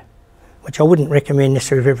load, which I wouldn't recommend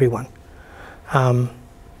necessarily for everyone.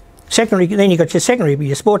 Secondary, then you've got your secondary,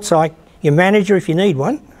 your sports psych, your manager if you need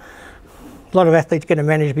one. A lot of athletes get a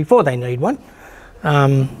manager before they need one.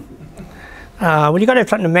 Well, you've got to have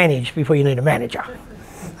something to manage before you need a manager.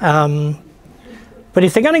 But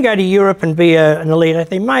if they're going to go to Europe and be an elite,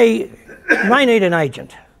 they may need an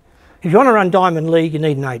agent. If you want to run Diamond League, you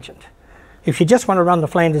need an agent. If you just want to run the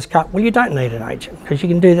Flanders Cup, well, you don't need an agent because you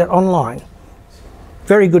can do that online.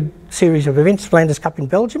 Very good series of events, Flanders Cup in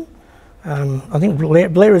Belgium. I think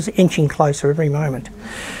Blair is inching closer every moment.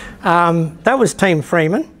 That was Team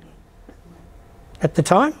Freeman at the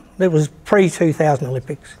time. That was pre-2000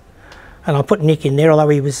 Olympics. And I put Nick in there, although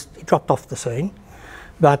he dropped off the scene.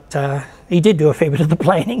 But he did do a fair bit of the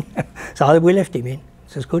planning. So we left him in,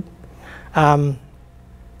 which is good.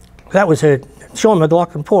 That was Sean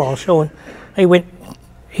McLaughlin, poor old Sean.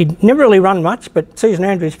 He'd never really run much, but Susan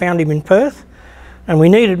Andrews found him in Perth. And we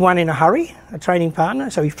needed one in a hurry, a training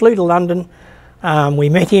partner. So he flew to London. We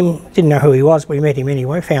met him, didn't know who he was, but we met him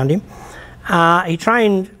anyway, found him. He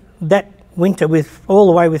trained that winter all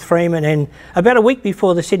the way with Freeman, and about a week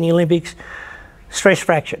before the Sydney Olympics, stress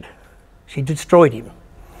fractured. She destroyed him.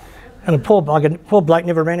 And the poor bloke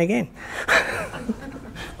never ran again.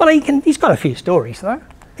 Well, he's got a few stories though.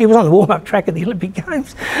 He was on the warm-up track at the Olympic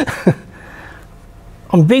Games.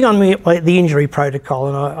 I'm big on the injury protocol,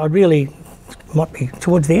 and I really might be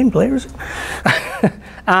towards the end, Blair, is it?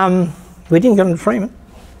 We didn't get on to Freeman.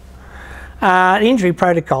 The injury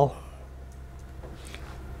protocol.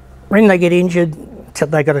 When they get injured,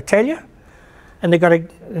 they've got to tell you, and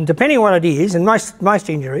depending on what it is, and most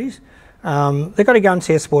injuries, they've got to go and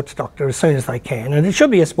see a sports doctor as soon as they can, and it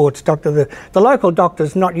should be a sports doctor. The local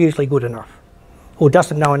doctor's not usually good enough, or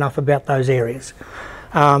doesn't know enough about those areas.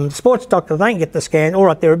 Sports doctor, they can get the scan. All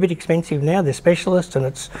right, they're a bit expensive now, they're specialists, and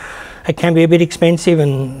it can be a bit expensive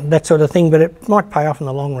and that sort of thing, but it might pay off in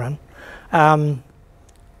the long run.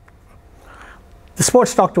 The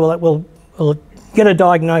sports doctor will get a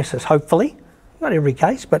diagnosis, hopefully. Not every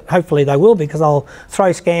case, but hopefully they will, because they'll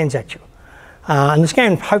throw scans at you. And the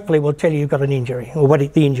scan hopefully will tell you you've got an injury, or what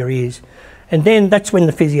the injury is. And then that's when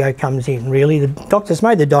the physio comes in, really. The doctor's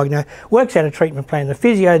made the diagnosis, works out a treatment plan. The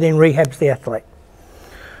physio then rehabs the athlete.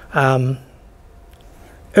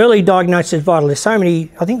 Early diagnosis is vital. There's so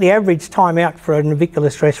many, I think the average time out for a navicular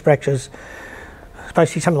stress fracture is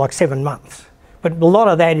supposed to be something like 7 months. But a lot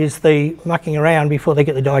of that is the mucking around before they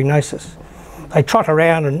get the diagnosis. They trot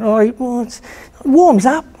around and, it warms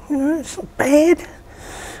up, it's not bad.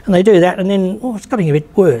 And they do that, and then, it's getting a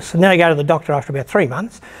bit worse. And then they go to the doctor after about 3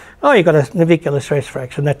 months. You've got a navicular stress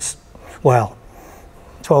fracture, and that's, 12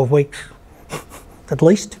 weeks at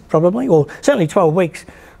least, probably, or certainly 12 weeks,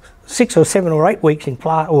 6 or 7 or 8 weeks in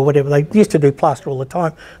plaster, or whatever. They used to do plaster all the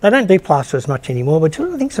time. They don't do plaster as much anymore, which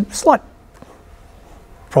I think is a slight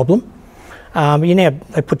problem.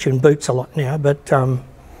 They put you in boots a lot now, but the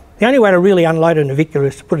only way to really unload a navicular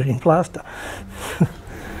is to put it in plaster.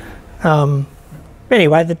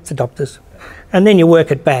 Anyway, that's the doctors, and then you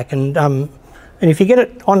work it back, and if you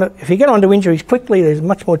get onto injuries quickly, there's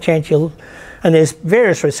much more chance and there's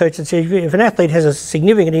various research that says if an athlete has a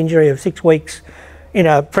significant injury of 6 weeks in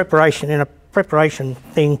a preparation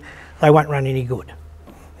thing, they won't run any good.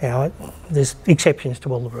 There's exceptions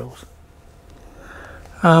to all the rules.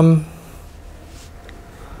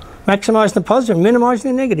 Maximising the positive,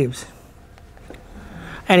 minimising the negatives.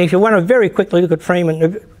 And if you want to very quickly look at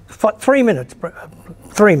Freeman, 3 minutes.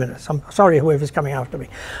 3 minutes. I'm sorry, whoever's coming after me.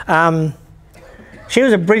 She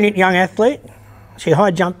was a brilliant young athlete. She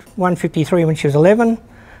high jumped 153 when she was 11. She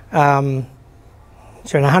ran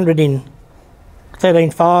 100 in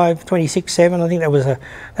 13.5, 26.7. I think that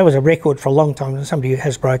was a record for a long time. Somebody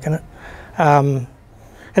has broken it.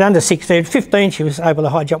 At under 16, 15, she was able to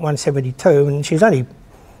high jump 172, and she was only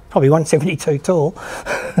probably 172 tall.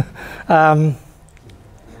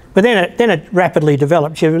 But then it rapidly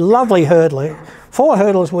developed. She was a lovely hurdler. 4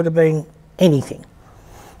 hurdles would have been anything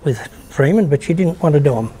with Freeman, but she didn't want to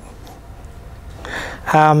do them.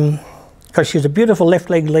 Because she was a beautiful left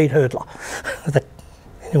leg lead hurdler.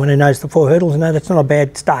 Anyone who knows the 4 hurdles knows that's not a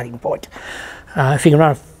bad starting point. If you can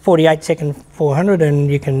run a 48-second 400 and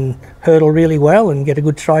you can hurdle really well and get a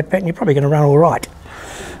good stride pattern, you're probably going to run all right.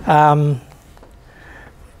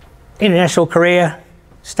 International career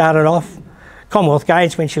started off Commonwealth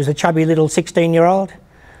Games when she was a chubby little 16-year-old,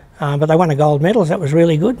 but they won a gold medal, so that was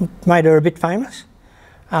really good, made her a bit famous.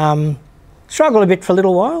 Struggled a bit for a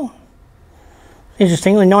little while.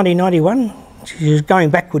 Interestingly, 1991, she was going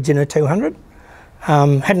backwards in her 200.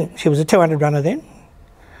 She was a 200 runner then.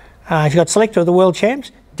 She got selected for the World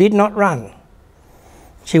Champs, did not run.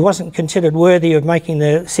 She wasn't considered worthy of making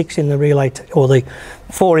the 6 in the relay, or the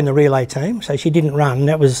 4 in the relay team, so she didn't run.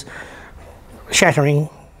 That was shattering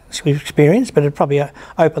experience, but it probably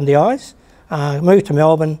opened the eyes. Moved to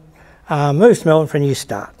Melbourne for a new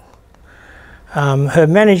start. Her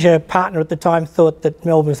manager partner at the time thought that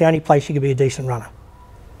Melbourne was the only place she could be a decent runner,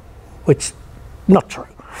 which not true.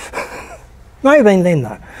 May have been then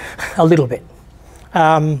though, a little bit.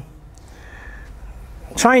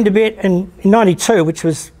 Trained a bit in 92, which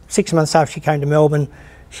was 6 months after she came to Melbourne.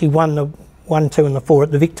 She won the 1, 2 and the 4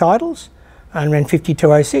 at the Vic titles and ran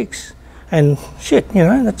 52.06. And shit, you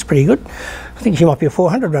know, that's pretty good. I think she might be a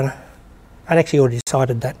 400 runner. I'd actually already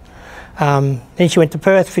decided that. Then she went to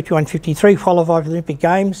Perth, 51.53, qualified for the Olympic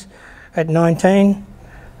Games at 19.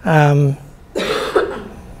 Melbourne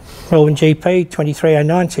GP,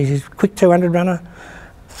 23.09, so she's a quick 200 runner.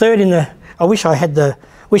 3rd in the, I wish we had the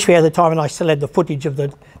time and I still had the footage of the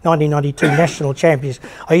 1992 national champions.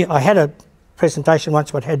 I had a presentation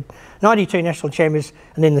once where I had 92 national champions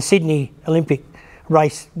and then the Sydney Olympic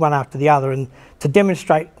race one after the other, and to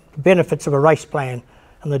demonstrate the benefits of a race plan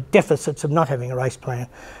and the deficits of not having a race plan.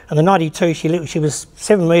 And the 92, she was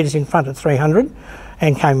 7 metres in front at 300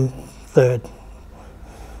 and came 3rd.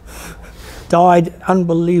 Died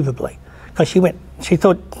unbelievably because she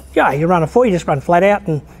thought, yeah, you run a 4, you just run flat out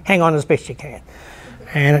and hang on as best you can.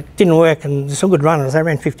 And it didn't work, and some good runners, they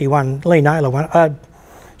ran 51. Lee Naylor won,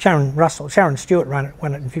 Sharon Stewart won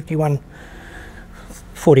it in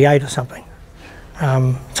 51.48 or something.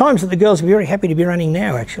 Times that the girls would be very happy to be running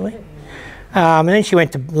now, actually. And then she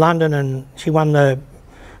went to London and she won the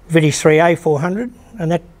British 3A 400,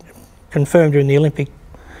 and that confirmed her in the Olympic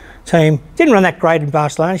team. Didn't run that great in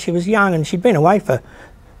Barcelona. She was young and she'd been away for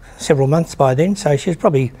several months by then, so she was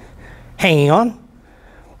probably hanging on.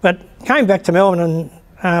 But came back to Melbourne and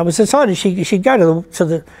it was decided she'd go to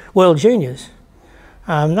the World Juniors.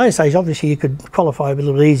 In those days, obviously, you could qualify a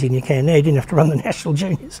little easier than you can now. You didn't have to run the National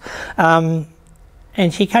Juniors.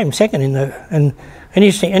 And she came 2nd in the... And an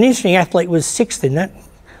interesting athlete was 6th in that,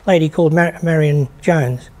 lady called Marion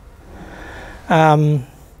Jones,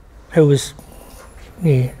 who was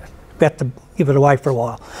about to give it away for a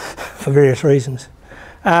while for various reasons.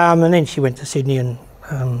 And then she went to Sydney and...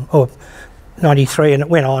 or 93, and it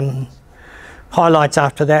went on. Highlights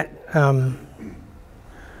after that,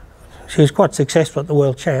 she was quite successful at the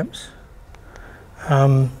World Champs.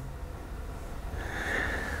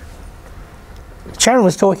 Sharon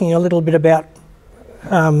was talking a little bit about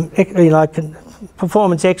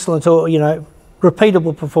performance excellence, or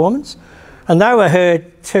repeatable performance, and they were her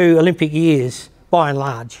 2 Olympic years by and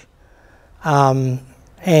large. And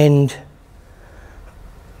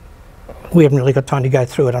we haven't really got time to go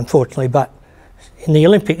through it, unfortunately, but in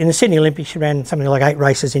the Sydney Olympics, she ran something like 8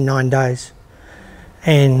 races in 9 days,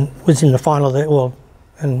 and was in the final,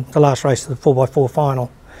 in the last race of the 4x4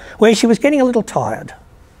 final, where she was getting a little tired.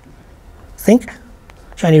 I think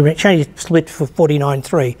she only split for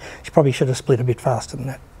 49.3. She probably should have split a bit faster than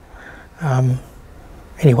that.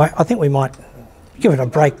 Anyway, I think we might give it a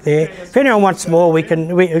break there. If anyone wants more,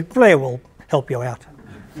 Blair will help you out.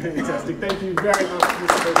 Fantastic. Thank you very much,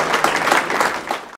 Mr.